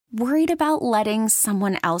Worried about letting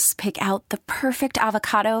someone else pick out the perfect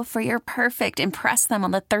avocado for your perfect impress them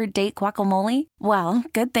on the third date guacamole? Well,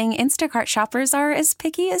 good thing Instacart shoppers are as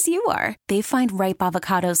picky as you are. They find ripe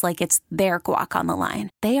avocados like it's their guac on the line.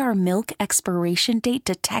 They are milk expiration date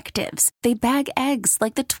detectives. They bag eggs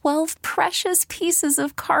like the 12 precious pieces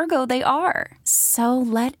of cargo they are. So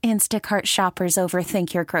let Instacart shoppers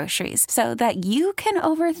overthink your groceries so that you can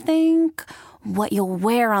overthink what you'll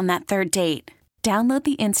wear on that third date. Download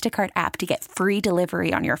the Instacart app to get free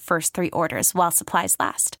delivery on your first 3 orders while supplies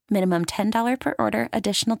last. Minimum $10 per order.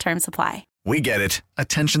 Additional terms apply. We get it.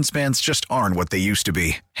 Attention spans just aren't what they used to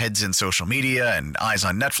be. Heads in social media and eyes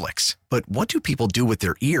on Netflix. But what do people do with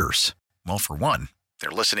their ears? Well, for one, they're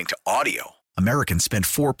listening to audio. Americans spend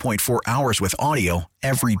 4.4 hours with audio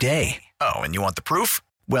every day. Oh, and you want the proof?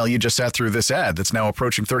 Well, you just sat through this ad that's now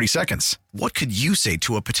approaching 30 seconds. What could you say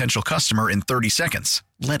to a potential customer in 30 seconds?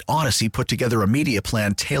 Let Odyssey put together a media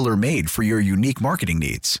plan tailor-made for your unique marketing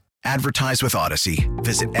needs. Advertise with Odyssey.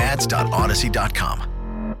 Visit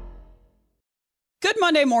ads.odyssey.com. Good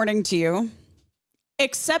Monday morning to you.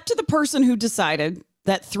 Except to the person who decided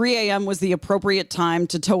that 3 a.m. was the appropriate time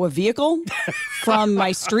to tow a vehicle from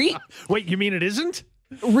my street. Wait, you mean it isn't?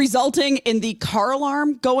 Resulting in the car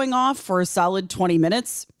alarm going off for a solid 20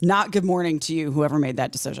 minutes. Not good morning to you, whoever made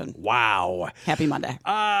that decision. Wow. Happy Monday.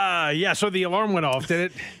 Yeah, so the alarm went off,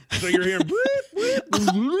 did it? So you're hearing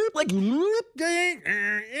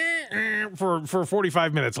for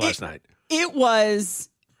 45 minutes last night. It was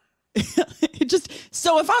it just,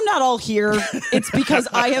 so if I'm not all here, it's because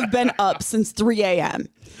I have been up since 3 a.m.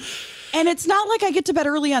 And it's not like I get to bed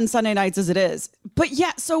early on Sunday nights as it is. But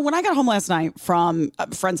yeah, so when I got home last night from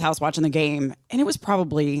a friend's house watching the game, and it was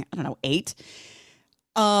probably, 8,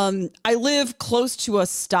 I live close to a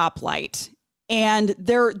stoplight. And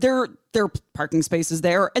there are parking spaces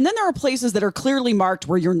there. And then there are places that are clearly marked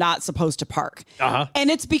where you're not supposed to park. Uh-huh.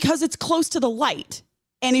 And it's because it's close to the light.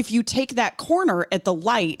 And if you take that corner at the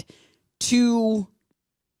light to...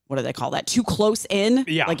 what do they call that? Too close in?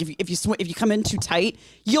 Yeah. Like if you come in too tight,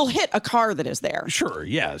 you'll hit a car that is there. Sure,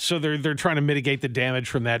 yeah. So they're trying to mitigate the damage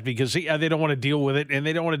from that because they don't want to deal with it, and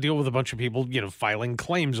they don't want to deal with a bunch of people, filing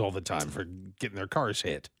claims all the time for getting their cars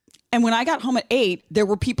hit. And when I got home at 8, there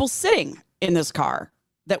were people sitting in this car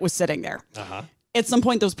that was sitting there. Uh-huh. At some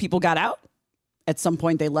point, those people got out. At some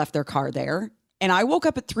point, they left their car there. And I woke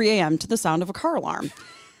up at 3 a.m. to the sound of a car alarm.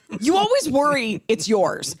 You always worry it's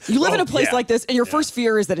yours. You live in a place like this, and your first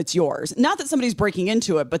fear is that it's yours. Not that somebody's breaking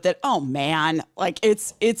into it, but that, oh man, like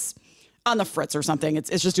it's on the fritz or something. It's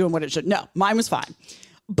just doing what it should. No, mine was fine.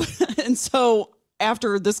 And so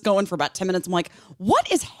after this going for about 10 minutes, I'm like,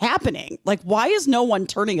 what is happening? Like, why is no one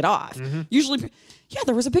turning it off? Mm-hmm. Usually,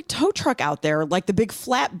 there was a big tow truck out there, like the big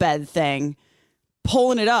flatbed thing,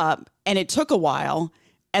 pulling it up, and it took a while.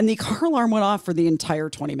 And the car alarm went off for the entire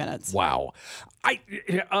 20 minutes. Wow. I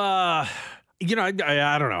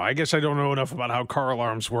don't know. I guess I don't know enough about how car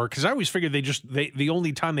alarms work because I always figured the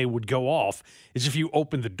only time they would go off is if you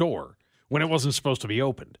opened the door when it wasn't supposed to be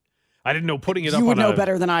opened. I didn't know putting it up on You would know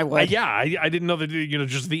better than I would. I didn't know that,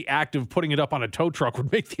 just the act of putting it up on a tow truck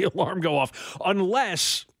would make the alarm go off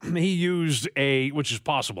unless he used which is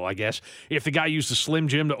possible, I guess, if the guy used a Slim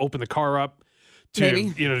Jim to open the car up.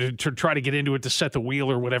 To try to get into it to set the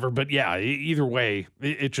wheel or whatever. But yeah, either way,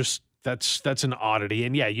 it just that's an oddity.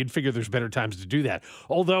 And yeah, you'd figure there's better times to do that.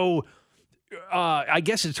 Although I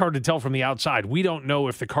guess it's hard to tell from the outside. We don't know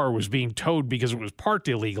if the car was being towed because it was parked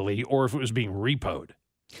illegally or if it was being repoed.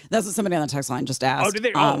 That's what somebody on the text line just asked. Oh, did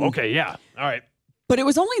they? Okay, yeah. All right. But it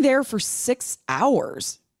was only there for 6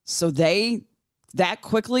 hours. So they that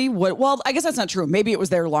quickly would, well, I guess that's not true. Maybe it was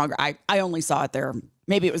there longer. I only saw it there.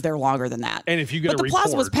 Maybe it was there longer than that. And if you get the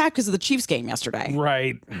plaza was packed because of the Chiefs game yesterday.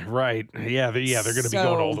 Right. Yeah, they're going to be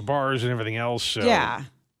going to all the bars and everything else. So. Yeah.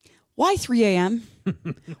 Why 3 a.m.?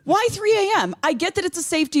 Why 3 a.m.? I get that it's a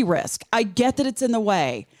safety risk. I get that it's in the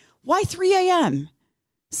way. Why 3 a.m.?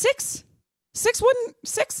 6?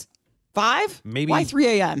 5? Maybe why 3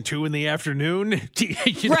 a.m.? 2 in the afternoon.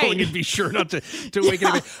 You'd be sure not to wake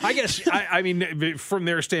up. I guess, I mean, from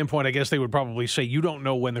their standpoint, I guess they would probably say you don't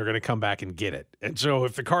know when they're going to come back and get it. And so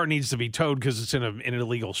if the car needs to be towed because it's in an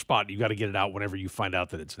illegal spot, you got to get it out whenever you find out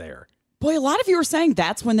that it's there. Boy, a lot of you are saying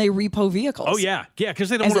that's when they repo vehicles. Oh, yeah. Yeah, because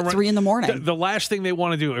they don't want to run. 3 in the morning. The last thing they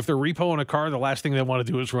want to do, if they're repoing a car, the last thing they want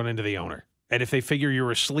to do is run into the owner. And if they figure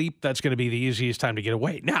you're asleep, that's going to be the easiest time to get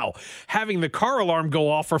away. Now, having the car alarm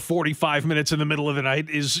go off for 45 minutes in the middle of the night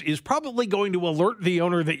is probably going to alert the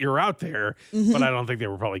owner that you're out there, but I don't think they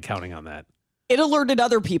were probably counting on that. It alerted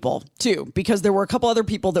other people, too, because there were a couple other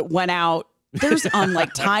people that went out. There's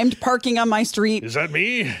timed parking on my street. Is that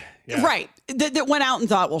me? Right. That went out and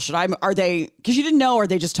thought, well, are they, because you didn't know, are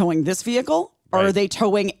they just towing this vehicle or are they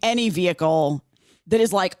towing any vehicle that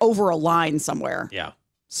is like over a line somewhere? Yeah.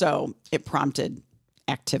 So it prompted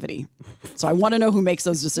activity. So I want to know who makes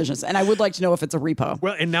those decisions. And I would like to know if it's a repo.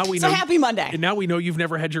 Well, and now we know. So happy Monday. And now we know you've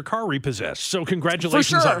never had your car repossessed. So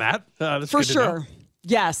congratulations on that. That's For good to sure. know.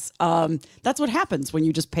 Yes. That's what happens when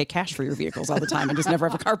you just pay cash for your vehicles all the time and just never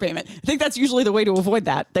have a car payment. I think that's usually the way to avoid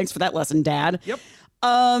that. Thanks for that lesson, Dad. Yep.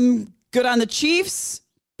 Good on the Chiefs.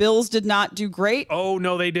 Bills did not do great. Oh,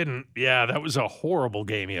 no, they didn't. Yeah, that was a horrible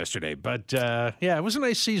game yesterday. But, yeah, it was a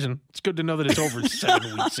nice season. It's good to know that it's over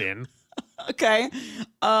 7 weeks in. Okay.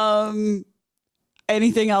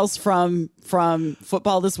 Anything else from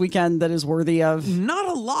football this weekend that is worthy of? Not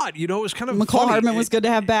a lot. You know, it was kind of McCall funny. Hardman was good to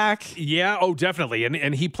have back. Yeah, oh, definitely.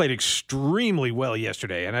 And he played extremely well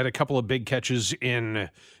yesterday and had a couple of big catches in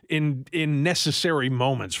necessary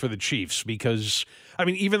moments for the Chiefs because, I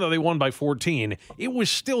mean, even though they won by 14, it was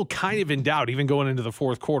still kind of in doubt, even going into the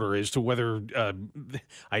fourth quarter, as to whether I'm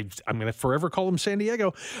going to forever call them San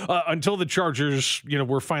Diego until the Chargers,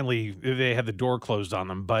 they had the door closed on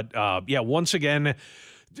them. But yeah, once again,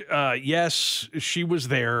 yes, she was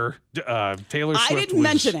there. Taylor Swift. I didn't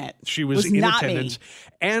mention it. She was in not attendance. Me.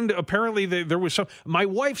 And apparently there was some. My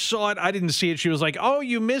wife saw it. I didn't see it. She was like, "Oh,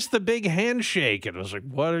 you missed the big handshake." And I was like,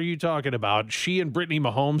 "What are you talking about?" She and Brittany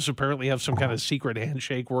Mahomes apparently have some kind of secret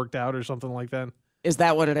handshake worked out or something like that. Is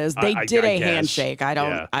that what it is? They did a handshake. I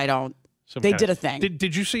don't. They did a thing.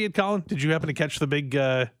 Did you see it, Colin? Did you happen to catch the big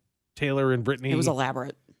Taylor and Brittany? It was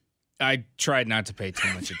elaborate. I tried not to pay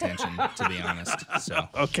too much attention, to be honest. So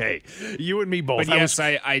okay, you and me both. But yes,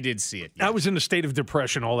 I did see it. Yeah. I was in a state of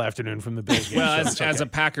depression all afternoon from the Bills game. Well, as a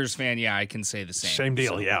Packers fan, yeah, I can say the same. Same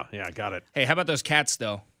deal. So. Yeah, got it. Hey, how about those Cats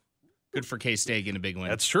though? Good for K-State getting a big win.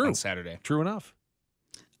 That's true. On Saturday. True enough.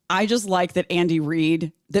 I just like that Andy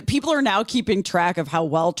Reid, that people are now keeping track of how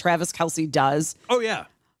well Travis Kelce does. Oh yeah.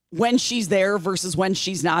 When she's there versus when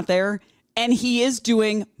she's not there. And he is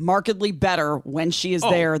doing markedly better when she is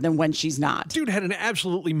there than when she's not. Dude had an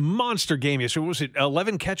absolutely monster game yesterday. Was it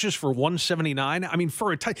 11 catches for 179? I mean,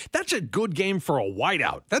 for that's a good game for a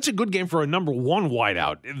wideout. That's a good game for a number one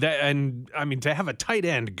wideout. And I mean, to have a tight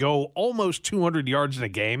end go almost 200 yards in a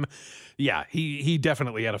game, yeah, he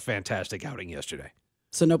definitely had a fantastic outing yesterday.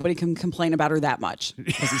 So nobody can complain about her that much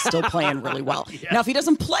because he's still playing really well. Yeah. Now, if he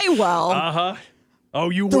doesn't play well... Oh,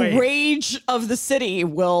 you the wait. The rage of the city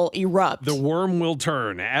will erupt. The worm will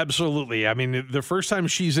turn. Absolutely. I mean, the first time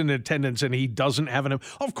she's in attendance and he doesn't have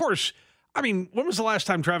of course, I mean, when was the last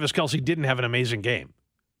time Travis Kelce didn't have an amazing game?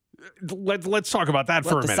 Let's talk about that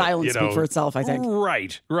for a minute. Let the silence speak for itself, I think.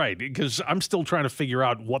 Right. Because I'm still trying to figure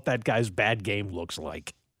out what that guy's bad game looks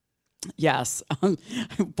like. Yes.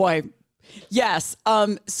 Boy. Yes.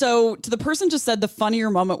 So to the person just said the funnier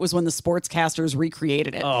moment was when the sportscasters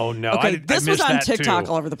recreated it. Oh, no. Okay, this was on TikTok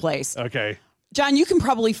all over the place. Okay. John, you can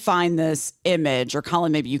probably find this image, or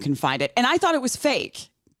Colin, maybe you can find it. And I thought it was fake,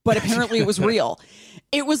 but apparently it was real.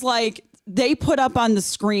 It was like they put up on the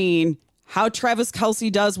screen how Travis Kelce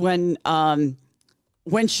does when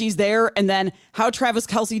she's there, and then how Travis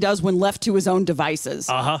Kelce does when left to his own devices.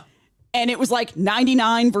 Uh-huh. And it was like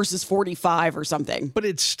 99 versus 45 or something. But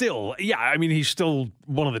it's still, yeah, I mean, he's still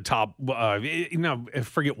one of the top,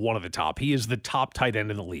 forget one of the top. He is the top tight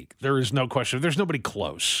end in the league. There is no question. There's nobody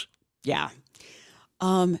close. Yeah.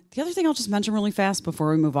 The other thing I'll just mention really fast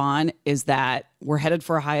before we move on is that we're headed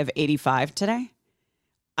for a high of 85 today.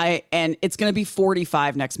 And it's going to be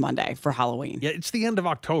 45 next Monday for Halloween. Yeah, it's the end of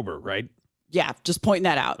October, right? Yeah, just pointing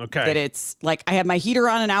that out. Okay. That it's like I had my heater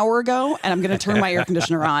on an hour ago, and I'm going to turn my air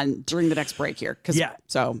conditioner on during the next break here.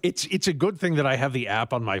 So it's a good thing that I have the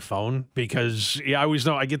app on my phone because I always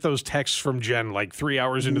know I get those texts from Jen like 3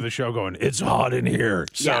 hours into the show going, "It's hot in here."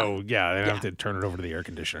 So I have to turn it over to the air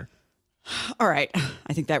conditioner. All right.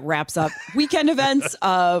 I think that wraps up weekend events.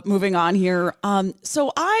 Moving on here.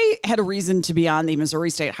 So I had a reason to be on the Missouri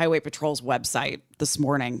State Highway Patrol's website this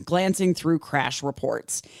morning, glancing through crash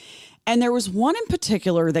reports. And there was one in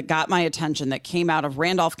particular that got my attention that came out of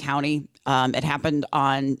Randolph County. It happened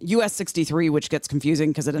on US 63, which gets confusing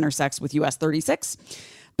because it intersects with US 36.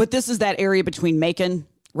 But this is that area between Macon,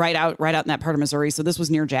 right out in that part of Missouri. So this was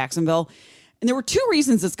near Jacksonville. And there were two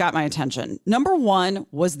reasons this got my attention. Number one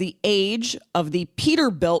was the age of the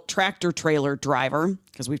Peterbilt tractor trailer driver,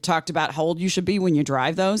 because we've talked about how old you should be when you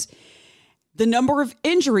drive those. The number of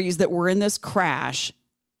injuries that were in this crash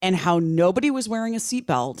and how nobody was wearing a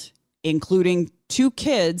seatbelt, including two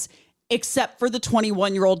kids, except for the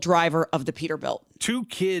 21-year-old driver of the Peterbilt. Two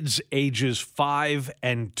kids ages 5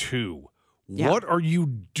 and 2. Yeah. What are you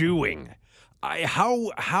doing?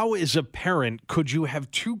 How as a parent could you have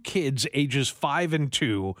two kids ages 5 and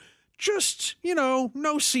 2 just, no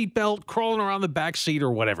seatbelt, crawling around the back seat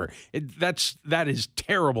or whatever? That is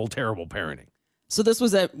terrible, terrible parenting. So this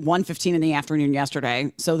was at 1:15 in the afternoon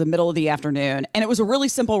yesterday, so the middle of the afternoon, and it was a really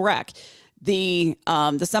simple wreck. The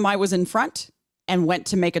semi was in front and went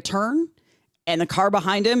to make a turn, and the car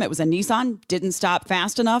behind him, it was a Nissan, didn't stop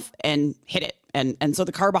fast enough and hit it. And so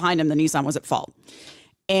the car behind him, the Nissan, was at fault.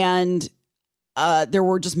 And there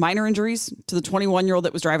were just minor injuries to the 21-year-old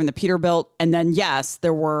that was driving the Peterbilt. And then, yes,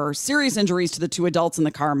 there were serious injuries to the 2 adults in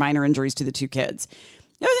the car, minor injuries to the 2 kids.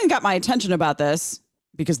 The other thing that got my attention about this,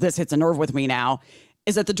 because this hits a nerve with me now,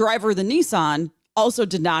 is that the driver of the Nissan also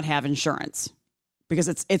did not have insurance, because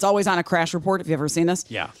it's always on a crash report. If you've ever seen this,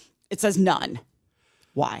 yeah, it says none.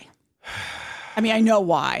 Why? I mean, I know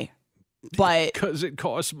why. But because it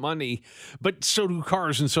costs money, but so do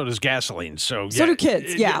cars and so does gasoline. So do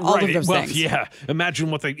kids. Yeah, all of those things. Yeah,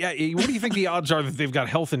 imagine what what do you think the odds are that they've got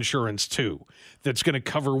health insurance too, that's going to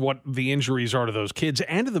cover what the injuries are to those kids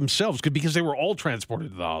and to themselves, because they were all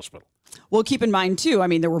transported to the hospital. Well, keep in mind too, I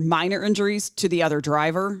mean, there were minor injuries to the other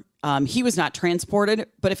driver. He was not transported,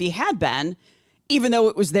 but if he had been, even though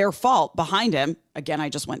it was their fault behind him, again, I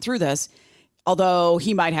just went through this, although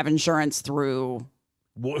he might have insurance through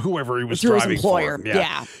whoever he was through driving his employer. For.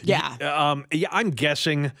 Yeah. I'm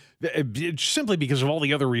guessing simply because of all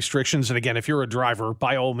the other restrictions. And again, if you're a driver,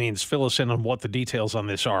 by all means, fill us in on what the details on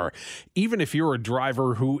this are. Even if you're a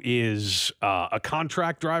driver who is a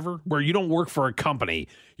contract driver, where you don't work for a company,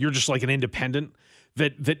 you're just like an independent,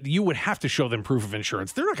 that you would have to show them proof of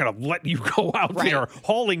insurance. They're not going to let you go out there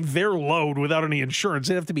hauling their load without any insurance.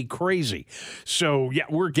 They'd have to be crazy. So, yeah,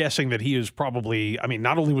 we're guessing that he is probably,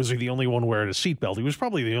 not only was he the only one wearing a seatbelt, he was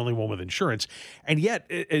probably the only one with insurance. And yet,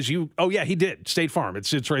 he did. State Farm.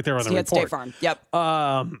 It's right there on the report. State Farm. Yep.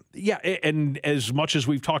 And as much as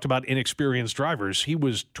we've talked about inexperienced drivers, he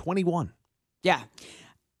was 21. Yeah.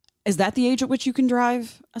 Is that the age at which you can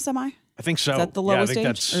drive a semi? I think so. Is that the lowest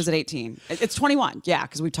age? Or is it 18? It's 21. Yeah,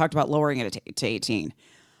 because we talked about lowering it to 18.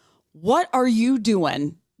 What are you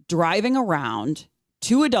doing driving around,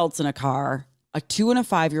 2 adults in a car, a 2 and a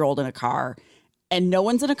 5-year-old in a car, and no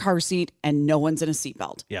one's in a car seat and no one's in a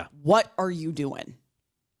seatbelt? Yeah. What are you doing?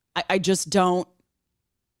 I just don't.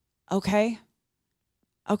 Okay.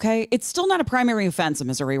 It's still not a primary offense in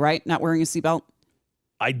Missouri, right? Not wearing a seatbelt?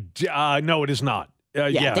 No, it is not.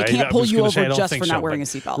 They can't pull you over just for not wearing a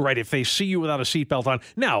seatbelt. Right. If they see you without a seatbelt on.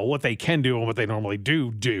 Now, what they can do and what they normally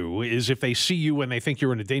do is if they see you and they think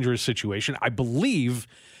you're in a dangerous situation, I believe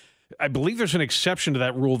there's an exception to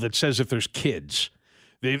that rule that says if there's kids.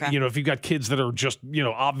 If you've got kids that are just,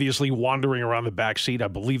 obviously wandering around the back seat, I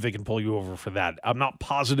believe they can pull you over for that. I'm not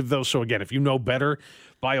positive, though. So, again, if you know better,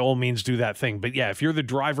 by all means do that thing. But, yeah, if you're the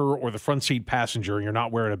driver or the front seat passenger and you're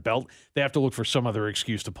not wearing a belt, they have to look for some other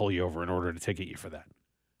excuse to pull you over in order to ticket you for that.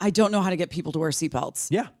 I don't know how to get people to wear seatbelts.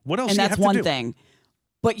 Yeah. What else and do you that's have to do? one thing.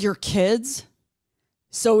 But your kids,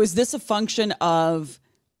 so is this a function of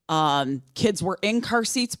kids were in car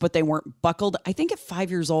seats, but they weren't buckled? I think at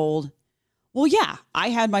 5 years old. Well, yeah, I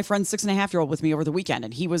had my friend's 6.5-year-old with me over the weekend,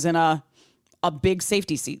 and he was in a big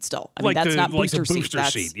safety seat still. I mean, that's not booster seat. Booster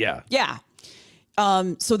seat, yeah. Yeah.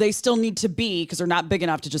 So they still need to be, because they're not big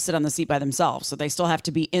enough to just sit on the seat by themselves. So they still have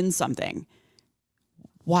to be in something.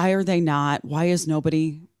 Why are they not? Why is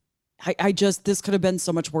nobody? This could have been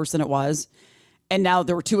so much worse than it was. And now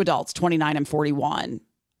there were 2 adults, 29 and 41.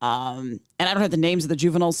 And I don't have the names of the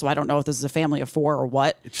juveniles, so I don't know if this is a family of 4 or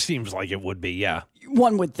what. It seems like it would be, yeah.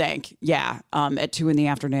 One would think, yeah, at 2 in the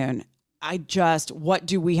afternoon. What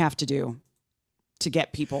do we have to do to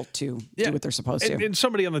get people to do what they're supposed to? And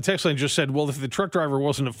somebody on the text line just said, well, if the truck driver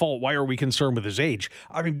wasn't at fault, why are we concerned with his age?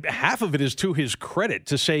 I mean, half of it is to his credit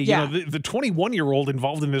to say, the 21-year-old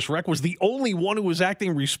involved in this wreck was the only one who was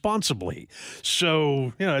acting responsibly.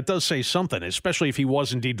 So, it does say something, especially if he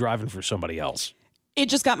was indeed driving for somebody else. It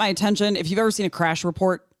just got my attention. If you've ever seen a crash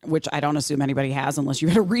report, which I don't assume anybody has unless you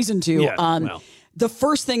had a reason to, the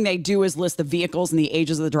first thing they do is list the vehicles and the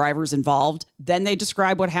ages of the drivers involved. Then they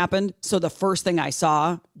describe what happened. So the first thing I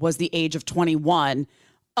saw was the age of 21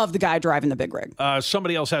 of the guy driving the big rig.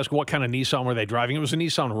 Somebody else asked what kind of Nissan were they driving. It was a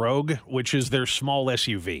Nissan Rogue, which is their small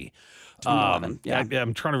SUV. I'm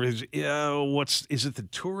trying to. Is it the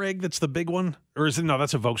Touareg that's the big one, or is it no?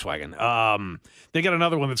 That's a Volkswagen. They got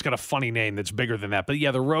another one that's got a funny name that's bigger than that. But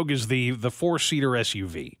yeah, the Rogue is the 4-seater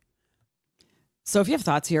SUV. So if you have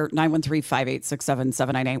thoughts here,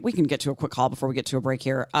 913-586-7798. We can get to a quick call before we get to a break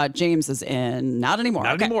here. James is in. Not anymore.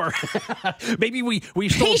 Not anymore. Maybe we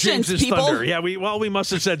stole James's thunder. Yeah, we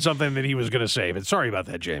must have said something that he was going to say. But sorry about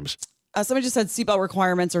that, James. Somebody just said seatbelt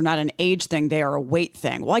requirements are not an age thing. They are a weight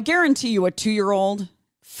thing. Well, I guarantee you a 2-year-old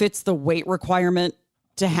fits the weight requirement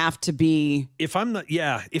to have to be. If I'm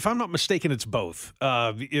not mistaken, it's both.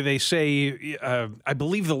 They say, I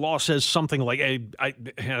believe the law says something like, and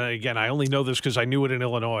again, I only know this because I knew it in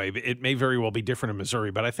Illinois. It may very well be different in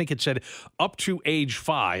Missouri, but I think it said up to age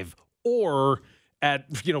 5 or at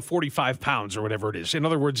 45 pounds or whatever it is. In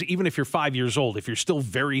other words, even if you're 5 years old, if you're still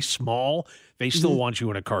very small, they still want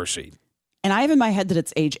you in a car seat. And I have in my head that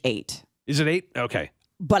it's age 8. Is it 8? Okay.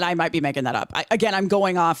 But I might be making that up. I'm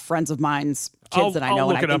going off friends of mine's kids that I know. I'll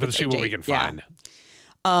look it up and and see what we can find.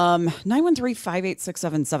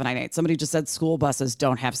 913-586-7798. Somebody just said school buses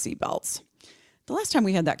don't have seatbelts. The last time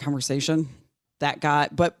we had that conversation,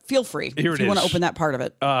 but feel free if you want to open that part of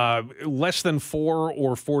it. Less than 4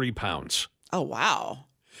 or 40 pounds. Oh, wow.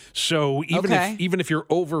 So even if you're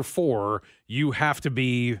over 4, you have to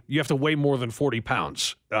weigh more than 40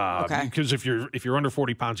 pounds. Because if you're under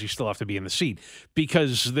 40 pounds, you still have to be in the seat.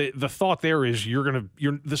 Because the thought there is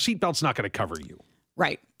the seatbelt's not gonna cover you.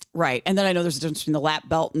 Right. And then I know there's a difference between the lap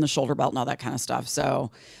belt and the shoulder belt and all that kind of stuff.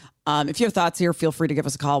 So if you have thoughts here, feel free to give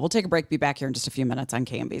us a call. We'll take a break. Be back here in just a few minutes on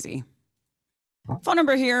KMBZ. Phone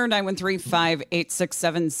number here,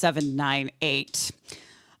 913-586-7798.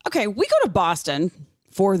 Okay, we go to Boston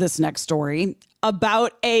for this next story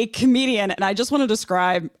about a comedian, and I just want to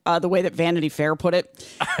describe the way that Vanity Fair put it.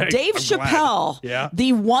 Dave Chappelle,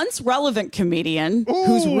 the once relevant comedian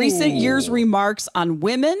whose recent years' remarks on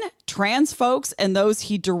women, trans folks, and those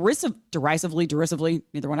he derisively,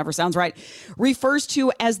 neither one ever sounds right, refers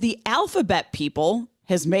to as the alphabet people,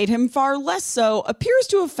 has made him far less so, appears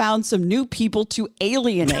to have found some new people to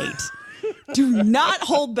alienate. Do not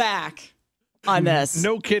hold back on this.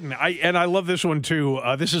 No kidding. I love this one too.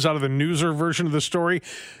 This is out of the Newser version of the story.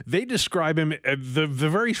 They describe him the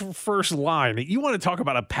very first line. You want to talk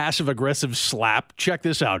about a passive-aggressive slap? Check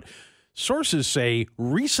this out. Sources say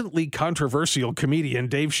recently controversial comedian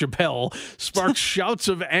Dave Chappelle sparked shouts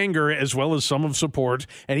of anger as well as some of support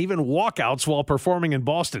and even walkouts while performing in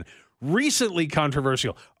Boston. Recently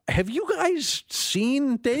controversial. Have you guys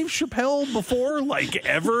seen Dave Chappelle before? Like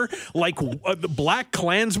ever? Like the Black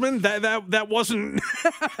Klansman? That wasn't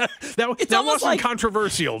that wasn't like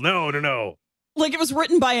controversial. No. Like it was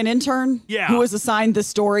written by an intern who was assigned the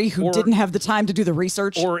story who didn't have the time to do the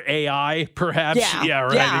research. Or AI, perhaps. Yeah,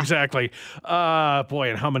 right, yeah. Exactly. Boy,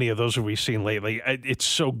 and how many of those have we seen lately? It's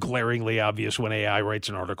so glaringly obvious when AI writes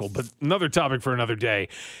an article, but another topic for another day.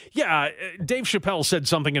 Yeah, Dave Chappelle said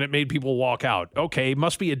something and it made people walk out. Okay,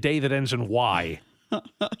 must be a day that ends in Y.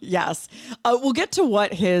 Yes. We'll get to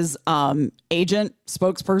what his agent,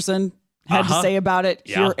 spokesperson had to say about it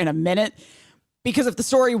here in a minute. Because if the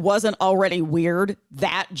story wasn't already weird,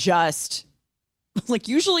 that just like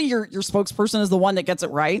usually your spokesperson is the one that gets it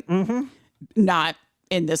right. Mm-hmm. Not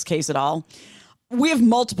in this case at all. We have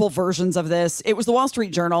multiple versions of this. It was the Wall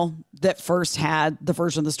Street Journal that first had the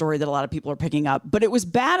version of the story that a lot of people are picking up, but it was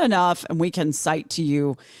bad enough, and we can cite to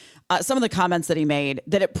you some of the comments that he made,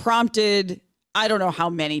 that it prompted, I don't know how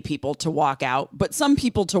many people to walk out, but some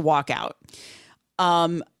people to walk out.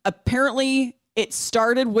 Apparently, it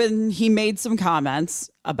started when he made some comments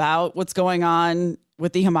about what's going on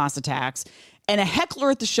with the Hamas attacks, and a heckler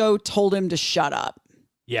at the show told him to shut up.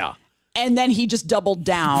 Yeah. And then he just doubled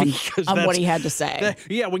down on what he had to say.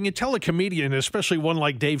 When you tell a comedian, especially one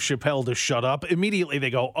like Dave Chappelle, to shut up, immediately they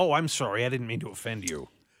go, "Oh, I'm sorry, I didn't mean to offend you."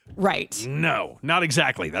 Right. No, not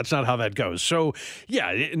exactly. That's not how that goes. So,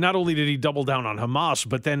 not only did he double down on Hamas,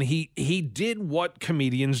 but then he did what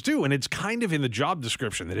comedians do. And it's kind of in the job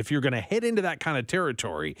description that if you're going to head into that kind of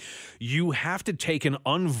territory, you have to take an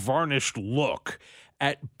unvarnished look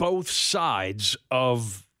at both sides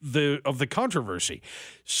of the controversy.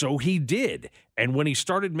 So he did. And when he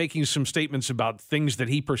started making some statements about things that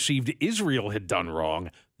he perceived Israel had done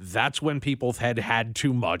wrong, that's when people had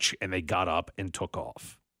too much and they got up and took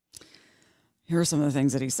off. Here are some of the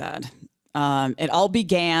things that he said. It all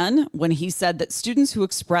began when he said that students who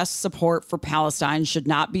express support for Palestine should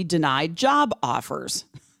not be denied job offers.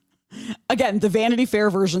 Again, the Vanity Fair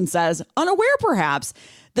version says, unaware perhaps,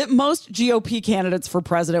 that most GOP candidates for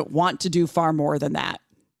president want to do far more than that.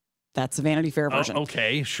 That's the Vanity Fair version.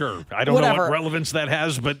 Okay, sure. I don't know what relevance that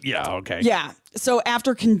has, but yeah, okay. Yeah. So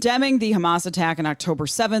after condemning the Hamas attack on October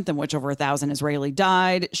 7th, in which over 1,000 Israeli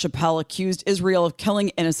died, Chappelle accused Israel of killing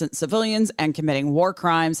innocent civilians and committing war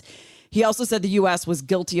crimes. He also said the U.S. was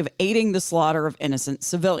guilty of aiding the slaughter of innocent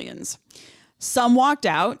civilians. Some walked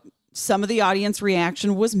out. Some of the audience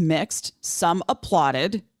reaction was mixed. Some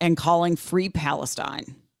applauded and calling free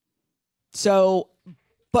Palestine. So,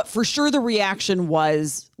 but for sure the reaction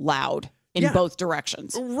was loud. in both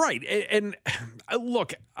directions. Right. And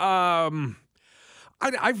look, I've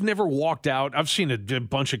never walked out. I've seen a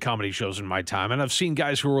bunch of comedy shows in my time, and I've seen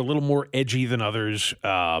guys who are a little more edgy than others.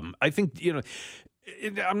 I think,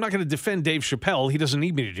 I'm not going to defend Dave Chappelle. He doesn't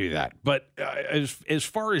need me to do that. But as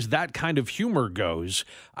far as that kind of humor goes,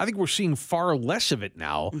 I think we're seeing far less of it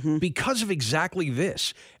now because of exactly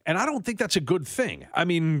this. And I don't think that's a good thing. I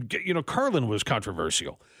mean, Carlin was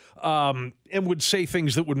controversial and would say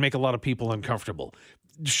things that would make a lot of people uncomfortable.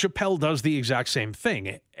 Chappelle does the exact same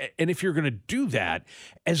thing. And if you're going to do that,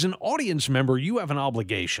 as an audience member, you have an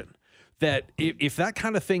obligation that if that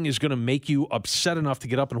kind of thing is going to make you upset enough to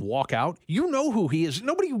get up and walk out, you know who he is.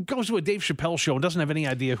 Nobody goes to a Dave Chappelle show and doesn't have any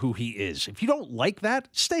idea who he is. If you don't like that,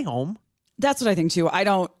 stay home. That's what I think too. I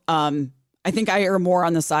don't, I think I err more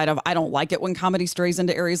on the side of I don't like it when comedy strays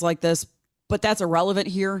into areas like this, but that's irrelevant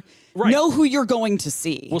here. Right. Know who you're going to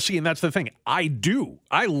see. Well, see, and that's the thing. I do.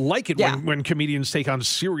 I like it when comedians take on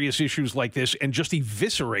serious issues like this and just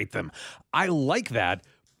eviscerate them. I like that.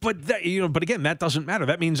 But but again, that doesn't matter.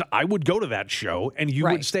 That means I would go to that show and you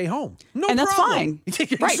would stay home. No problem. And that's fine.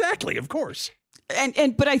 Exactly, of course.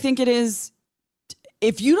 But I think it is,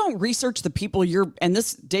 if you don't research the people and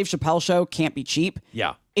this Dave Chappelle show can't be cheap.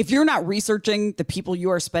 Yeah. If you're not researching the people you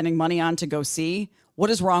are spending money on to go see, what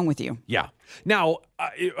is wrong with you? Yeah. Now,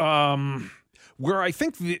 where I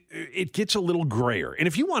think it gets a little grayer, and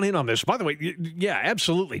if you want in on this, by the way, yeah,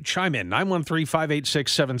 absolutely, chime in,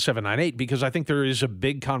 913-586-7798, because I think there is a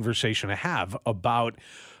big conversation to have about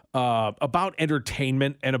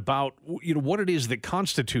entertainment and about what it is that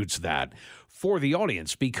constitutes that for the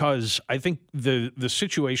audience, because I think the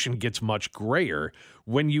situation gets much grayer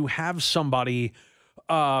when you have somebody.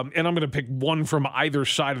 And I'm going to pick one from either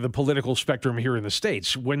side of the political spectrum here in the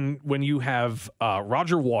States. When you have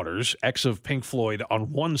Roger Waters, ex of Pink Floyd,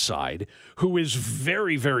 on one side, who is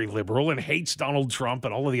very, very liberal and hates Donald Trump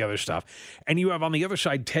and all of the other stuff, and you have on the other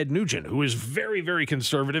side Ted Nugent, who is very, very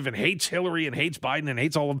conservative and hates Hillary and hates Biden and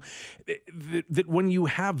hates all of them, that when you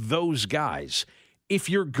have those guys, if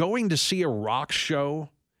you're going to see a rock show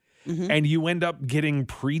and you end up getting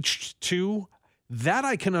preached to, that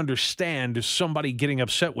I can understand somebody getting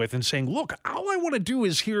upset with and saying, look, all I want to do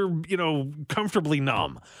is hear, comfortably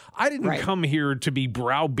numb. I didn't come here to be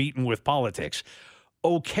browbeaten with politics.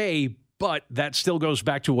 Okay, but that still goes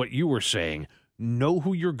back to what you were saying. Know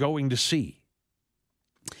who you're going to see.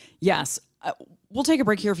 Yes. We'll take a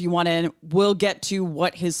break here if you want in. We'll get to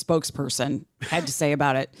what his spokesperson had to say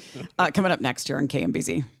about it coming up next here on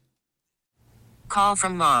KMBZ. Call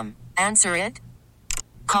from mom. Answer it.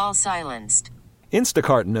 Call silenced.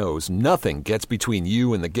 Instacart knows nothing gets between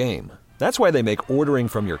you and the game. That's why they make ordering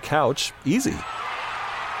from your couch easy.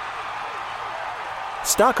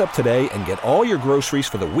 Stock up today and get all your groceries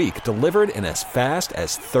for the week delivered in as fast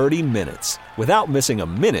as 30 minutes without missing a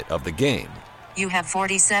minute of the game. You have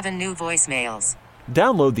 47 new voicemails.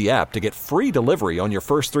 Download the app to get free delivery on your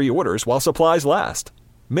first 3 orders while supplies last.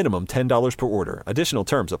 Minimum $10 per order. Additional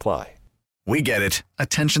terms apply. We get it.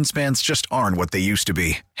 Attention spans just aren't what they used to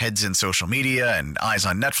be. Heads in social media and eyes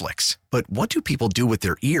on Netflix. But what do people do with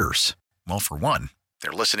their ears? Well, for one,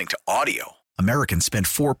 they're listening to audio. Americans spend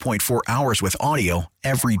 4.4 hours with audio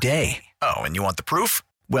every day. Oh, and you want the proof?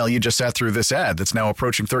 Well, you just sat through this ad that's now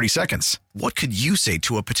approaching 30 seconds. What could you say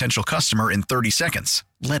to a potential customer in 30 seconds?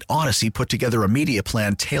 Let Odyssey put together a media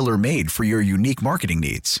plan tailor-made for your unique marketing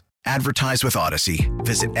needs. Advertise with Odyssey.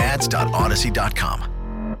 Visit ads.odyssey.com.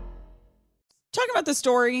 Talking about the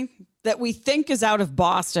story that we think is out of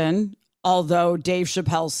Boston, although Dave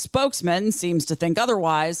Chappelle's spokesman seems to think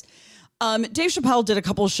otherwise. Dave Chappelle did a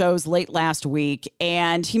couple of shows late last week,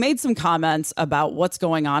 and he made some comments about what's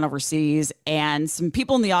going on overseas, and some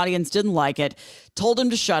people in the audience didn't like it, told him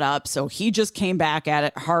to shut up, so he just came back at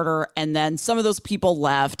it harder, and then some of those people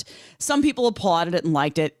left. Some people applauded it and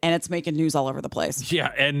liked it, and it's making news all over the place.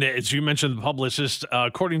 Yeah, and as you mentioned, the publicist,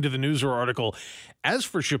 according to the Newser article, as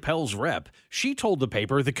for Chappelle's rep, she told the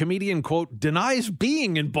paper the comedian, quote, denies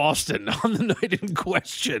being in Boston on the night in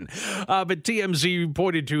question. But TMZ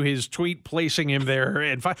pointed to his tweet placing him there.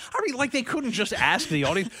 And they couldn't just ask the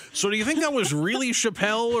audience. So do you think that was really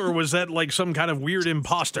Chappelle, or was that like some kind of weird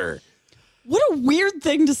imposter? What a weird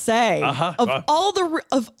thing to say. Of all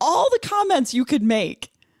the comments you could make.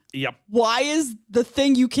 Yep. Why is the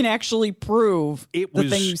thing you can actually prove the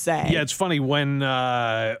thing you say? Yeah, it's funny when,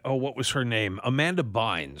 what was her name? Amanda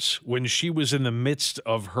Bynes, when she was in the midst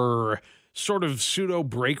of her sort of pseudo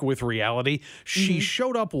break with reality, she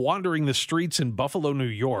showed up wandering the streets in Buffalo, New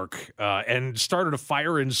York, and started a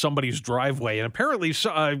fire in somebody's driveway. And apparently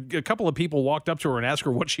a couple of people walked up to her and asked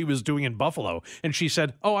her what she was doing in Buffalo. And she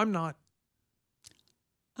said, "Oh, I'm not."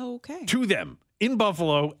 Okay. to them in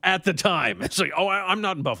Buffalo at the time. It's like, oh, I'm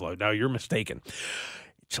not in Buffalo. No, you're mistaken.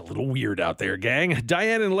 It's a little weird out there, gang.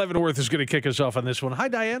 Diane in Leavenworth is going to kick us off on this one. Hi,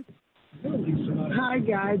 Diane. Hi,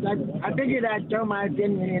 guys. I figured I'd throw my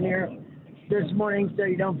opinion in here this morning so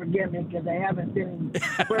you don't forget me because I haven't been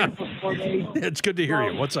in work for 4 days. It's good to hear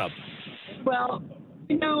you. What's up? Well,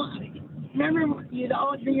 remember you'd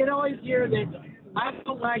always hear that I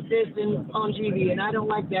don't like this on TV and I don't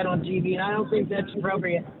like that on TV and I don't think that's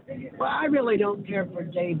appropriate. Well, I really don't care for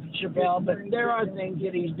Dave Chappelle, but there are things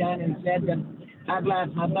that he's done and said that I'd laugh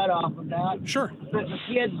my butt off about. Sure. But the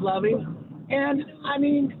kids love him. And,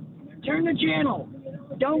 turn the channel.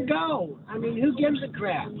 Don't go. Who gives a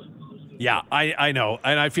crap? Yeah, I know,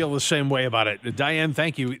 and I feel the same way about it. Diane,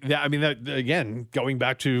 thank you. Again, going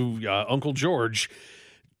back to Uncle George,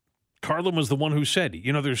 Carlin was the one who said,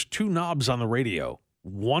 there's two knobs on the radio.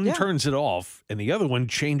 One turns it off, and the other one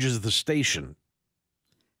changes the station.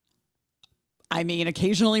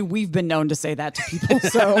 Occasionally we've been known to say that to people,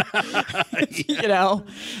 so,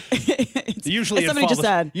 Usually somebody just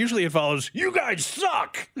said. Usually it follows, you guys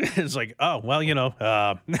suck. It's like, oh, well,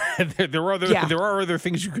 there are other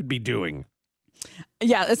things you could be doing.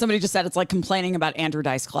 Yeah, as somebody just said, it's like complaining about Andrew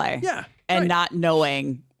Dice Clay. Yeah. And not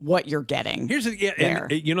knowing what you're getting.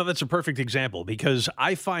 And that's a perfect example because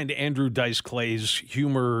I find Andrew Dice Clay's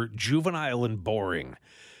humor juvenile and boring,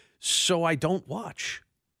 so I don't watch.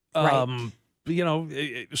 Right.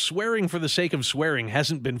 Swearing for the sake of swearing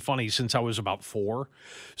hasn't been funny since I was about 4.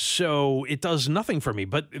 So it does nothing for me.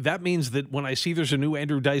 But that means that when I see there's a new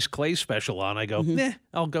Andrew Dice Clay special on, I go,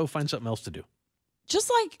 I'll go find something else to do.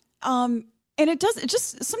 Just like, and it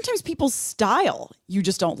just sometimes people's style you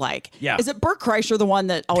just don't like. Yeah. Is it Bert Kreischer, the one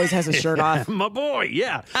that always has his shirt off? My boy,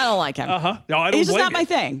 yeah. I don't like him. Uh-huh. No, I don't He's just blame not my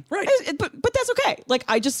thing. Right. But that's okay. Like,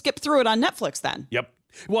 I just skipped through it on Netflix then. Yep.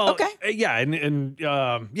 Well, okay. Yeah, and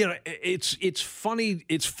it's funny.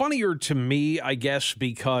 It's funnier to me, I guess,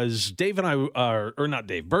 because Bert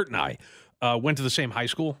and I went to the same high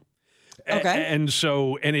school. Okay. And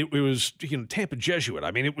it was Tampa Jesuit.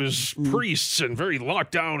 It was priests and very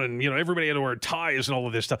locked down, and everybody had to wear ties and all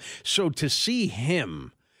of this stuff. So to see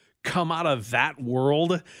him come out of that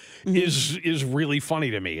world is really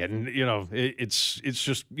funny to me, and it's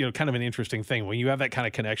just kind of an interesting thing when you have that kind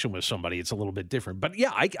of connection with somebody. It's a little bit different, but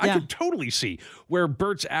I could totally see where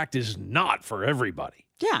Bert's act is not for everybody.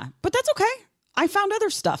 Yeah, but that's okay. I found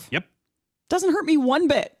other stuff. Yep, doesn't hurt me one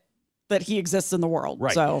bit that he exists in the world.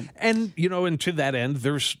 Right. So, and to that end,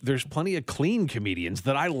 there's plenty of clean comedians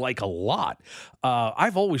that I like a lot.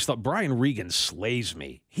 I've always thought Brian Regan slays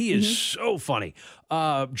me. He is so funny.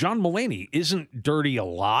 John Mulaney isn't dirty a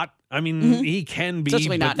lot. He can be,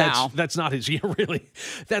 especially but not now. That's not his.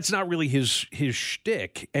 That's not really his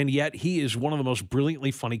shtick. And yet he is one of the most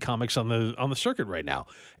brilliantly funny comics on the circuit right now.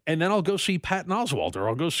 And then I'll go see Patton Oswalt, or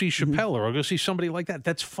I'll go see Chappelle, or I'll go see somebody like that.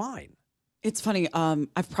 That's fine. It's funny.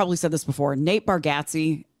 I've probably said this before. Nate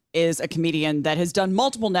Bargatze is a comedian that has done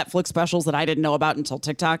multiple Netflix specials that I didn't know about until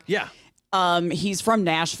TikTok. Yeah. He's from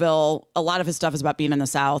Nashville. A lot of his stuff is about being in the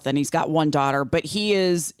South, and he's got one daughter. But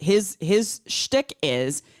his shtick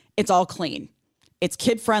is it's all clean. It's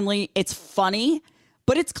kid friendly. It's funny,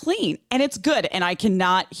 but it's clean and it's good. And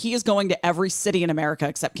he is going to every city in America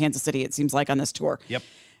except Kansas City, it seems like, on this tour. Yep.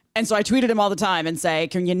 And so I tweeted him all the time and say,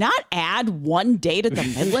 can you not add one date at the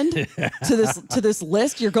Midland to this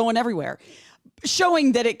list? You're going everywhere.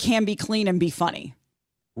 Showing that it can be clean and be funny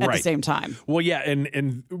at the same time. Well, yeah,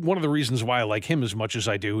 and one of the reasons why I like him as much as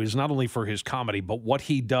I do is not only for his comedy, but what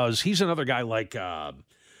he does. He's another guy like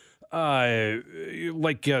Sebastian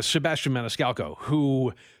Maniscalco,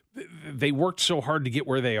 who they worked so hard to get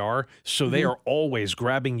where they are, so they are always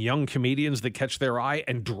grabbing young comedians that catch their eye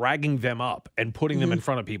and dragging them up and putting them in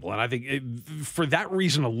front of people. And I think for that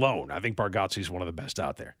reason alone, I think Bargatze is one of the best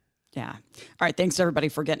out there. Yeah. All right. Thanks everybody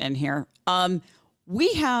for getting in here.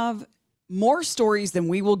 We have more stories than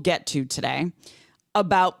we will get to today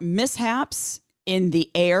about mishaps in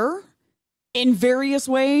the air in various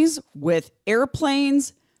ways with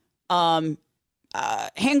airplanes, hang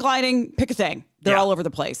gliding, pick a thing. They're all over the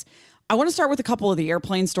place. I want to start with a couple of the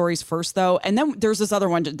airplane stories first, though. And then there's this other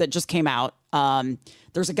one that just came out.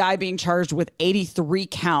 There's a guy being charged with 83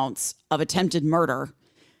 counts of attempted murder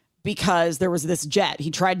because there was this jet. He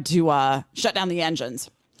tried to shut down the engines.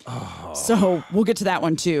 Oh. So we'll get to that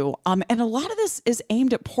one, too. And a lot of this is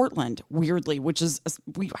aimed at Portland, weirdly, which is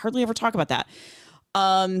we hardly ever talk about that.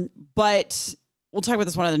 But we'll talk about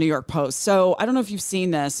this one on the New York Post. So I don't know if you've seen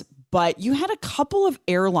this, but you had a couple of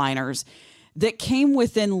airliners that came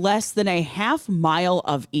within less than a half mile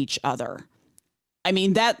of each other I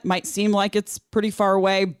mean, that might seem like it's pretty far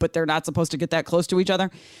away, but they're not supposed to get that close to each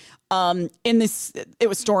other. It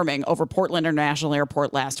was storming over Portland International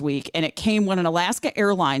Airport last week, and it came when an Alaska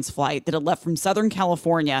Airlines flight that had left from Southern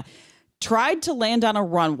California tried to land on a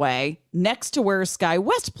runway next to where a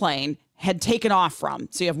SkyWest plane had taken off from.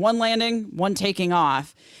 So you have one landing, one taking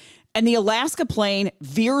off, and the Alaska plane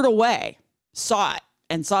veered away, saw it,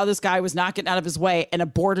 and saw this guy was not getting out of his way and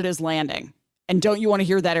aborted his landing. And don't you want to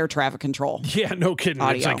hear that air traffic control? Yeah, no kidding.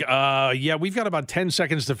 Audio. It's like, yeah, we've got about 10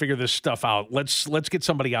 seconds to figure this stuff out. Let's get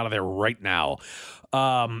somebody out of there right now.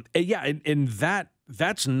 And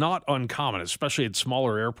that's not uncommon, especially at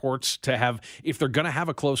smaller airports, to have, if they're going to have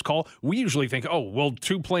a close call, we usually think, oh, well,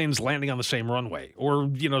 two planes landing on the same runway, or,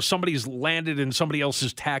 somebody's landed and somebody else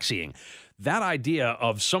is taxiing. That idea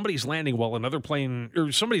of somebody's landing while another plane,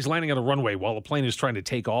 or somebody's landing on a runway while a plane is trying to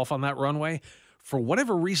take off on that runway, for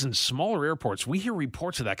whatever reason, smaller airports, we hear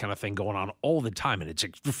reports of that kind of thing going on all the time, and it's,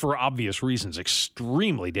 for obvious reasons,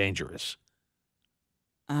 extremely dangerous.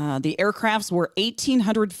 The aircrafts were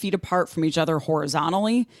 1,800 feet apart from each other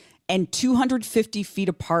horizontally and 250 feet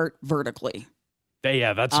apart vertically.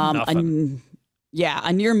 Yeah, that's nothing.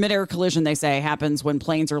 A near midair collision, they say, happens when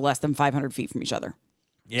planes are less than 500 feet from each other.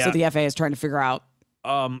 Yeah. So the FAA is trying to figure out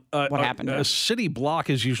what happened. A city block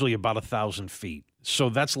is usually about 1,000 feet. So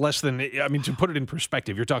that's less than, to put it in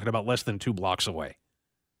perspective, you're talking about less than 2 blocks away.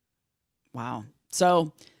 Wow.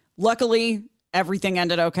 So luckily, everything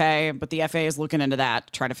ended okay, but the FAA is looking into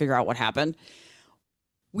that, trying to figure out what happened.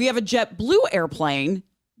 We have a JetBlue airplane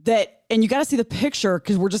and you got to see the picture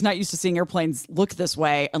because we're just not used to seeing airplanes look this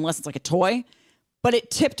way unless it's like a toy. But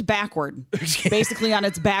it tipped backward, basically on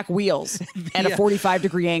its back wheels at a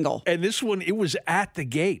 45-degree angle. And this one, it was at the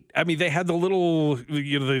gate. They had the little,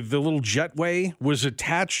 the little jetway was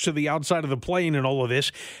attached to the outside of the plane and all of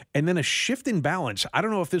this. And then a shift in balance. I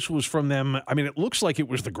don't know if this was from them. It looks like it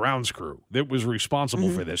was the grounds crew that was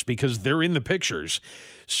responsible for this because they're in the pictures.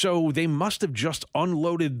 So they must have just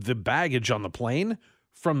unloaded the baggage on the plane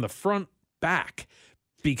from the front back.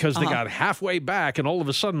 Because they got halfway back and all of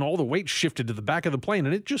a sudden all the weight shifted to the back of the plane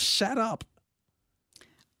and it just sat up.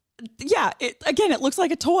 Yeah. It looks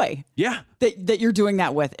like a toy. Yeah. That you're doing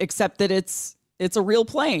that with, except that it's a real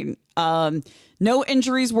plane. No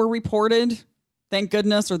injuries were reported, thank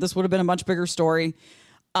goodness, or this would have been a much bigger story.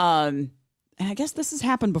 And I guess this has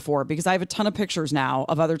happened before because I have a ton of pictures now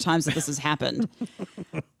of other times that this has happened.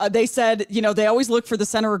 They said, they always look for the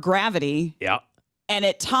center of gravity. Yeah. And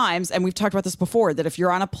at times, and we've talked about this before, that if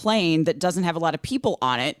you're on a plane that doesn't have a lot of people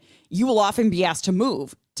on it, you will often be asked to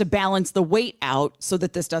move to balance the weight out so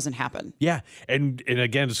that this doesn't happen. Yeah. And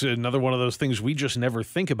again, it's another one of those things we just never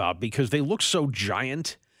think about because they look so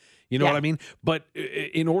giant. You know what I mean? But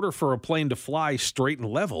in order for a plane to fly straight and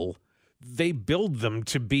level, they build them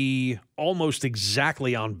to be almost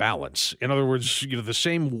exactly on balance. In other words, the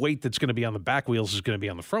same weight that's going to be on the back wheels is going to be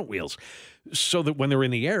on the front wheels so that when they're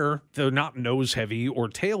in the air, they're not nose heavy or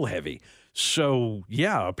tail heavy. So,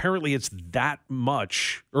 yeah, apparently it's that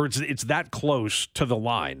much or it's that close to the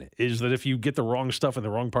line is that if you get the wrong stuff in the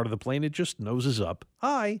wrong part of the plane, it just noses up.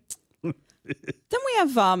 Hi. Then we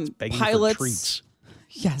have pilots.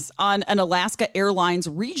 Yes, on an Alaska Airlines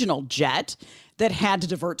regional jet that had to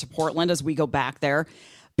divert to Portland as we go back there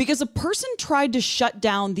because a person tried to shut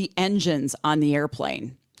down the engines on the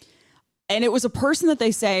airplane. And it was a person that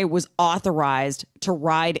they say was authorized to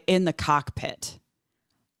ride in the cockpit.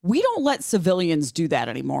 We don't let civilians do that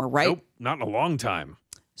anymore, right? Nope, not in a long time.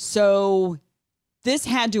 So this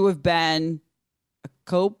had to have been a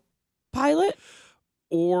co-pilot?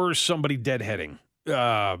 Or somebody deadheading.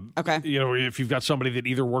 Okay. If you've got somebody that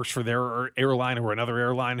either works for their airline or another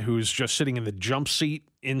airline who's just sitting in the jump seat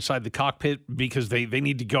inside the cockpit because they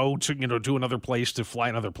need to go to, to another place to fly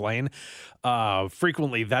another plane.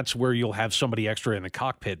 Frequently, that's where you'll have somebody extra in the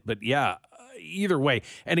cockpit. But yeah, either way.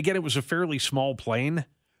 And again, it was a fairly small plane,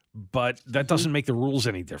 but that doesn't make the rules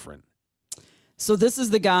any different. So this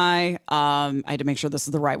is the guy, I had to make sure this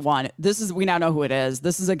is the right one. We now know who it is.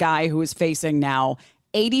 This is a guy who is facing now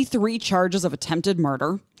 83 charges of attempted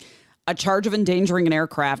murder, a charge of endangering an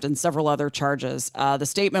aircraft, and several other charges. The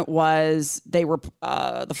statement was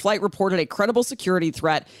the flight reported a credible security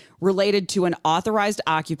threat related to an authorized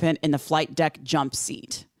occupant in the flight deck jump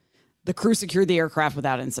seat. The crew secured the aircraft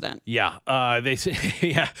without incident. Yeah, they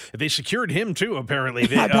secured him too. Apparently,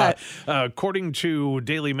 according to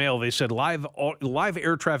Daily Mail, they said live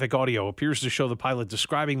air traffic audio appears to show the pilot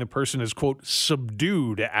describing the person as quote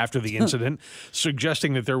subdued after the incident,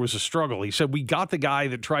 suggesting that there was a struggle. He said, "We got the guy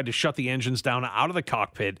that tried to shut the engines down out of the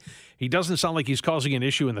cockpit. He doesn't sound like he's causing an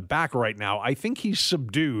issue in the back right now. I think he's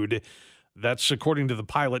subdued. That's according to the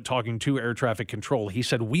pilot talking to air traffic control. He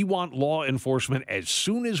said, "We want law enforcement as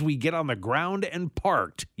soon as we get on the ground and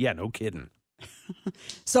parked." Yeah, no kidding.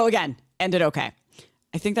 So again, ended okay.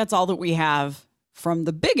 I think that's all that we have from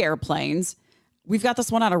the big airplanes. We've got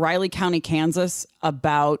this one out of Riley County, Kansas,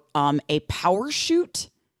 about a parachute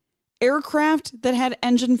aircraft that had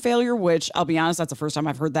engine failure, which I'll be honest, that's the first time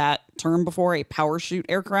I've heard that term before, a parachute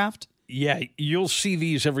aircraft. Yeah, you'll see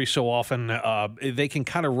these every so often. They can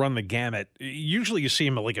kind of run the gamut. Usually you see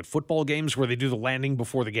them like at football games where they do the landing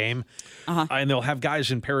before the game, and they'll have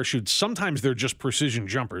guys in parachutes. Sometimes they're just precision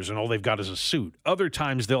jumpers, and all they've got is a suit. Other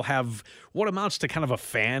times they'll have what amounts to kind of a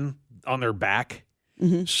fan on their back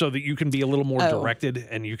so that you can be a little more directed,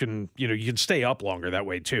 and you can stay up longer that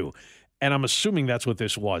way too. And I'm assuming that's what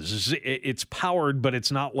this was. It's powered, but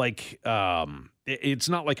it's not like a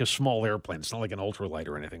small airplane. It's not like an ultralight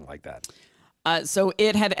or anything like that. So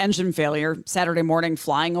it had engine failure Saturday morning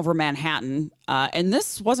flying over Manhattan. And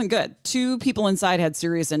this wasn't good. 2 people inside had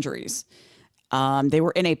serious injuries. They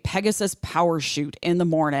were in a Pegasus parachute in the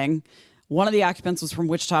morning. One of the occupants was from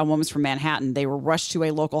Wichita, one was from Manhattan. They were rushed to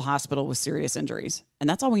a local hospital with serious injuries. And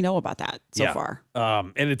that's all we know about that so far.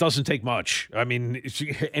 And it doesn't take much. I mean,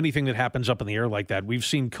 anything that happens up in the air like that, we've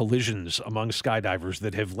seen collisions among skydivers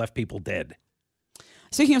that have left people dead.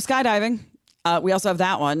 Speaking of skydiving, we also have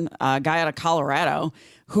that one, a guy out of Colorado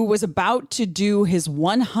who was about to do his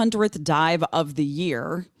 100th dive of the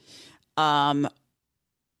year.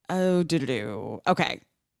 Okay.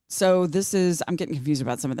 So this is, I'm getting confused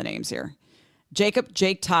about some of the names here.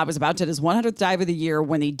 Jake Todd was about to do his 100th dive of the year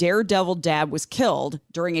when the daredevil dad was killed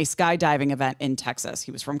during a skydiving event in Texas.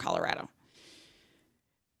 He was from Colorado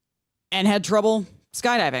and had trouble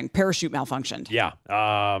skydiving. Parachute malfunctioned. Yeah.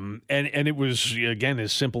 And it was, again,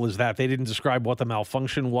 as simple as that. They didn't describe what the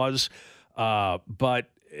malfunction was, but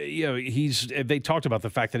they talked about the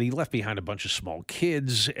fact that he left behind a bunch of small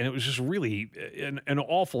kids, and it was just really an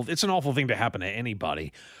awful thing to happen to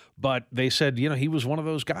anybody. But they said, he was one of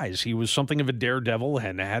those guys. He was something of a daredevil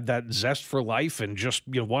and had that zest for life and just,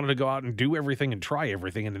 wanted to go out and do everything and try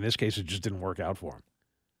everything. And in this case, it just didn't work out for him.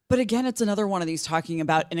 But again, it's another one of these talking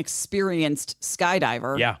about an experienced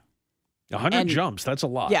skydiver. Yeah. 100 jumps. That's a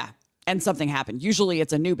lot. Yeah. And something happened. Usually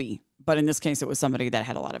it's a newbie, but in this case, it was somebody that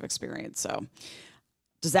had a lot of experience. So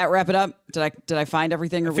does that wrap it up? Did I find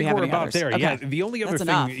everything, or I think we have we're any about others? there? Okay. Yeah. The only other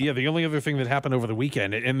thing that happened over the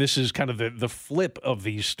weekend, and this is kind of the flip of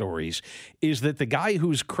these stories, is that the guy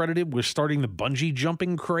who's credited with starting the bungee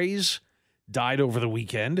jumping craze died over the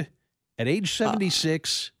weekend at age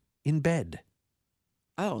 76 in bed.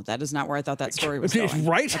 Oh, that is not where I thought that story was going.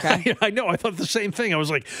 Right? Okay. I know. I thought the same thing. I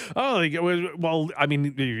was like, well, I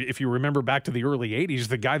mean, if you remember back to the early 80s,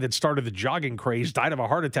 the guy that started the jogging craze died of a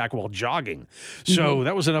heart attack while jogging. So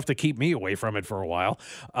that was enough to keep me away from it for a while.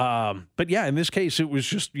 But yeah, in this case, it was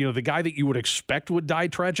just, the guy that you would expect would die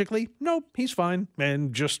tragically. Nope, he's fine.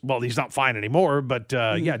 And just, well, he's not fine anymore, but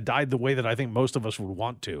died the way that I think most of us would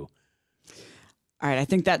want to. All right, I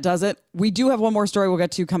think that does it. We do have one more story we'll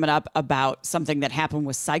get to coming up about something that happened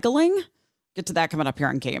with cycling. Get to that coming up here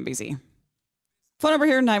on KMBZ. Phone number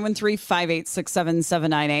here,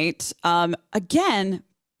 913-586-7798. Again,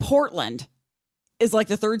 Portland is like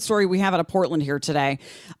the third story we have out of Portland here today.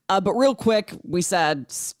 But real quick, we said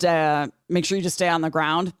make sure you just stay on the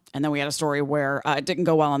ground. And then we had a story where it didn't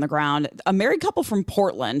go well on the ground. A married couple from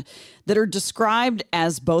Portland that are described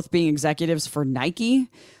as both being executives for Nike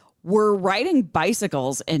were riding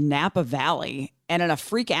bicycles in Napa Valley, and in a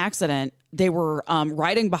freak accident, they were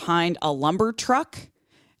riding behind a lumber truck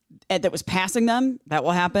that was passing them. That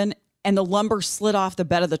will happen. And the lumber slid off the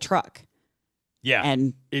bed of the truck. Yeah.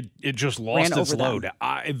 And it just lost its load.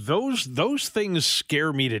 Those things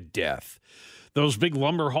scare me to death. Those big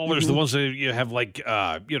lumber haulers, the ones that you have like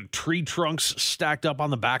tree trunks stacked up on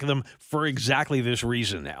the back of them for exactly this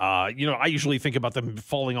reason. I usually think about them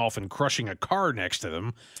falling off and crushing a car next to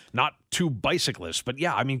them, not two bicyclists. But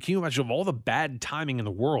yeah, I mean, can you imagine of all the bad timing in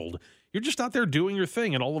the world? You're just out there doing your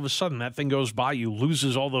thing, and all of a sudden that thing goes by you,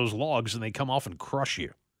 loses all those logs, and they come off and crush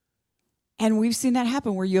you. And we've seen that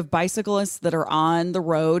happen where you have bicyclists that are on the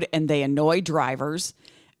road and they annoy drivers.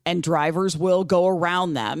 And drivers will go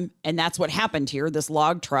around them. And that's what happened here. This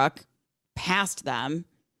log truck passed them.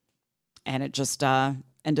 And it just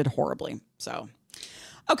ended horribly. So,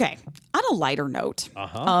 okay. On a lighter note,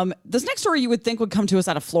 this next story you would think would come to us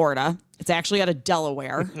out of Florida. It's actually out of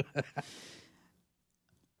Delaware.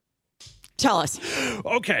 Tell us.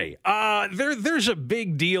 Okay, there's a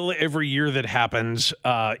big deal every year that happens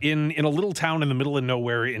in a little town in the middle of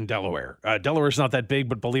nowhere in Delaware. Delaware's not that big,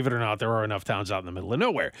 but believe it or not, there are enough towns out in the middle of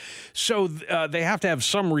nowhere. So they have to have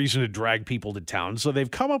some reason to drag people to town. So they've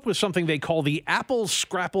come up with something they call the Apple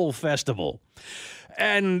Scrapple Festival.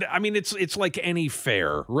 And I mean, it's like any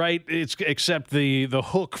fair, right? Except the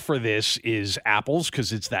hook for this is apples,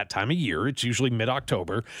 because it's that time of year. It's usually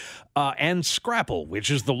mid-October, and scrapple, which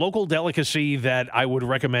is the local delicacy that I would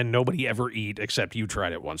recommend nobody ever eat, except you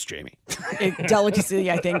tried it once, Jamie. Delicacy,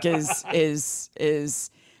 I think, is.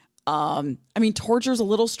 I mean, torture's a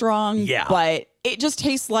little strong, yeah, but it just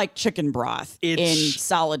tastes like chicken broth in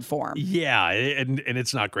solid form. Yeah, and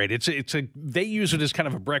it's not great. They use it as kind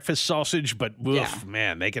of a breakfast sausage, but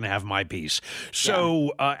man, they can have my piece.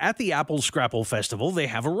 So at the Apple Scrapple Festival, they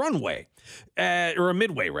have a runway, or a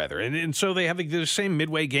midway rather, and so they have the same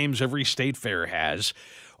midway games every state fair has.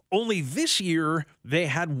 Only this year, they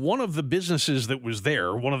had one of the businesses that was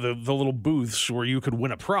there, one of the little booths where you could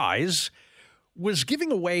win a prize, was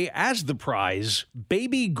giving away as the prize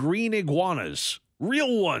baby green iguanas,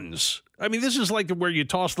 real ones. I mean, this is like where you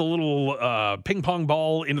toss the little ping pong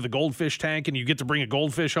ball into the goldfish tank and you get to bring a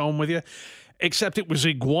goldfish home with you, except it was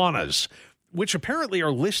iguanas, which apparently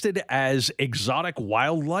are listed as exotic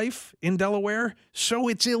wildlife in Delaware. So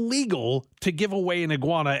it's illegal to give away an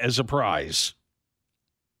iguana as a prize.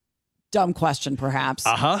 Dumb question, perhaps.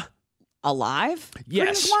 Alive?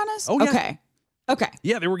 Yes. Green iguanas? Oh, yeah. Okay.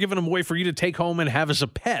 Yeah, they were giving them away for you to take home and have as a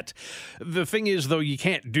pet. The thing is, though, you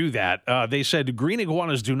can't do that. They said green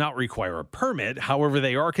iguanas do not require a permit. However,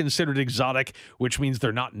 they are considered exotic, which means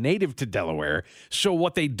they're not native to Delaware. So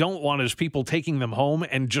what they don't want is people taking them home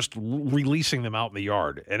and just releasing them out in the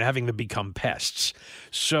yard and having them become pests.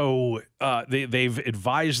 So they've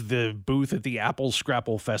advised the booth at the Apple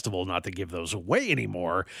Scrapple Festival not to give those away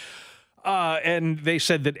anymore. And they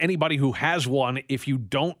said that anybody who has one, if you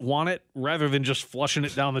don't want it, rather than just flushing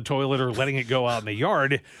it down the toilet or letting it go out in the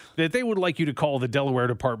yard, that they would like you to call the Delaware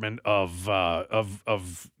Department of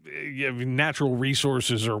Natural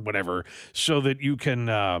Resources or whatever, so that you can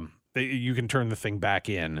turn the thing back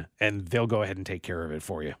in, and they'll go ahead and take care of it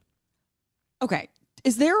for you. Okay.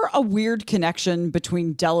 Is there a weird connection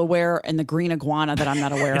between Delaware and the green iguana that I'm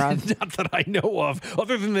not aware of? Not that I know of,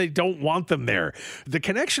 other than they don't want them there. The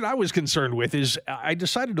connection I was concerned with is I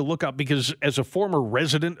decided to look up because as a former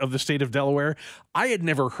resident of the state of Delaware, I had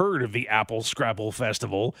never heard of the Apple Scrapple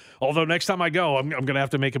Festival. Although next time I go, I'm going to have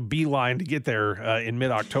to make a beeline to get there in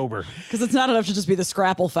mid-October. Because it's not enough to just be the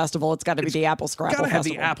Scrapple Festival. It's got to be the Apple Scrapple Festival. Got to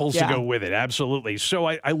have the apples to go with it. Absolutely. So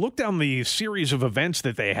I looked down the series of events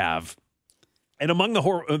that they have. And among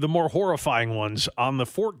the more horrifying ones, on the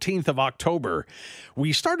 14th of October,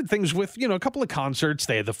 we started things with, a couple of concerts.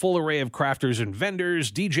 They had the full array of crafters and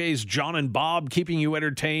vendors, DJs John and Bob keeping you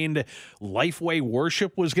entertained. Lifeway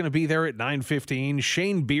Worship was going to be there at 9:15.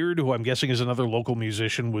 Shane Beard, who I'm guessing is another local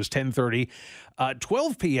musician, was 10:30.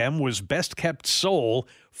 12 p.m. was Best Kept Soul,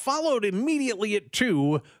 followed immediately at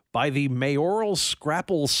 2 by the Mayoral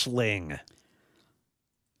Scrapple Sling.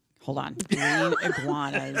 Hold on. Green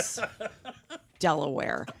iguanas.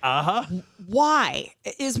 Delaware. Why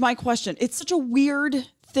is my question? It's such a weird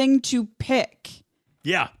thing to pick.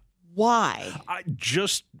 Yeah. Why?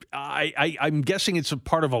 I'm guessing it's a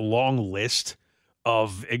part of a long list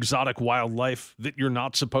of exotic wildlife that you're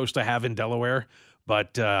not supposed to have in Delaware.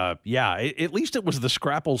 But at least it was the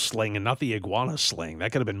Scrapple Sling and not the iguana sling.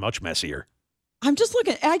 That could have been much messier. I'm just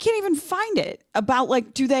looking. I can't even find it about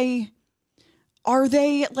are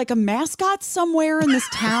they like a mascot somewhere in this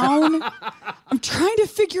town? I'm trying to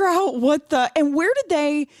figure out where did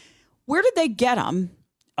they get them?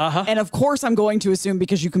 And of course, I'm going to assume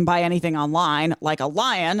because you can buy anything online, like a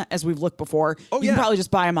lion, as we've looked before. You can probably just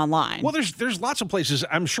buy them online. Well, there's lots of places.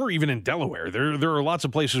 I'm sure even in Delaware, there are lots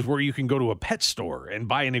of places where you can go to a pet store and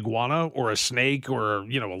buy an iguana or a snake or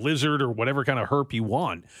a lizard or whatever kind of herp you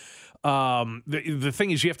want. The thing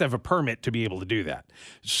is, you have to have a permit to be able to do that.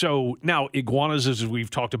 So now iguanas, as we've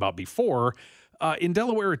talked about before, in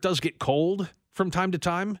Delaware, it does get cold from time to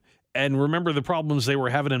time. And remember the problems they were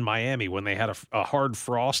having in Miami when they had a hard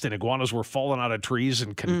frost and iguanas were falling out of trees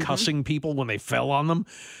and concussing people when they fell on them.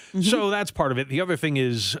 So that's part of it. The other thing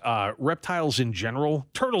is reptiles in general.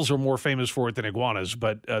 Turtles are more famous for it than iguanas,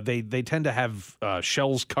 but they tend to have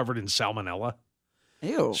shells covered in salmonella.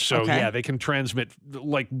 Ew. So, they can transmit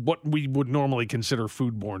like what we would normally consider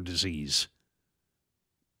foodborne disease.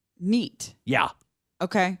 Neat. Yeah.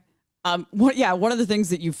 Okay. One of the things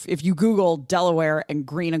that if you Google Delaware and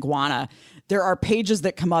green iguana, there are pages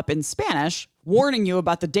that come up in Spanish warning you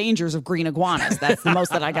about the dangers of green iguanas. That's the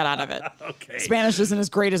most that I got out of it. Okay. Spanish isn't as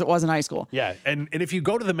great as it was in high school. Yeah, and if you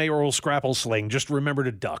go to the mayoral Scrapple Sling, just remember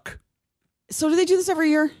to duck. So do they do this every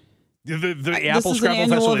year? The Apple Scrapple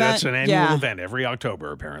Festival, that's an annual event every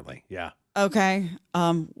October, apparently. Yeah. Okay.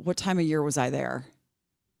 What time of year was I there?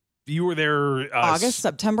 You were there August,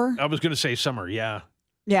 September? I was going to say summer, yeah.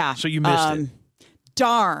 Yeah. So you missed it.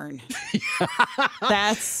 Darn.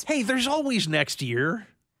 That's Hey, there's always next year.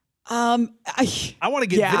 I want to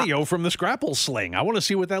get video from the Scrapple Sling. I want to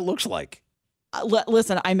see what that looks like.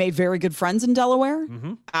 Listen, I made very good friends in Delaware.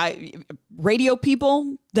 Radio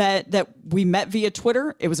people that we met via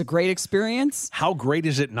Twitter. It was a great experience. How great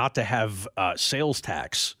is it not to have sales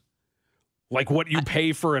tax? Like what you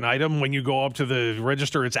pay for an item when you go up to the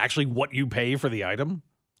register, it's actually what you pay for the item?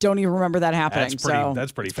 Don't even remember that happening.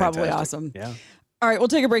 That's pretty fantastic. Probably awesome. Yeah. All right, we'll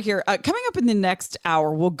take a break here. Coming up in the next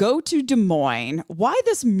hour, we'll go to Des Moines. Why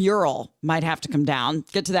this mural might have to come down.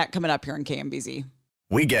 Get to that coming up here in KMBZ.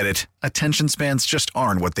 We get it. Attention spans just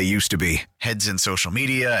aren't what they used to be. Heads in social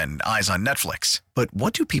media and eyes on Netflix. But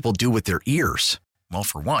what do people do with their ears? Well,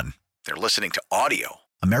 for one, they're listening to audio.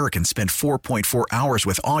 Americans spend 4.4 hours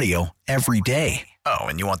with audio every day. Oh,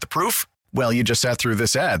 and you want the proof? Well, you just sat through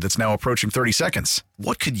this ad that's now approaching 30 seconds.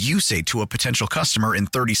 What could you say to a potential customer in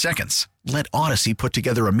 30 seconds? Let Odyssey put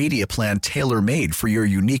together a media plan tailor-made for your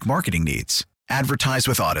unique marketing needs. Advertise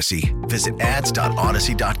with Odyssey. Visit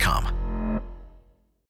ads.odyssey.com.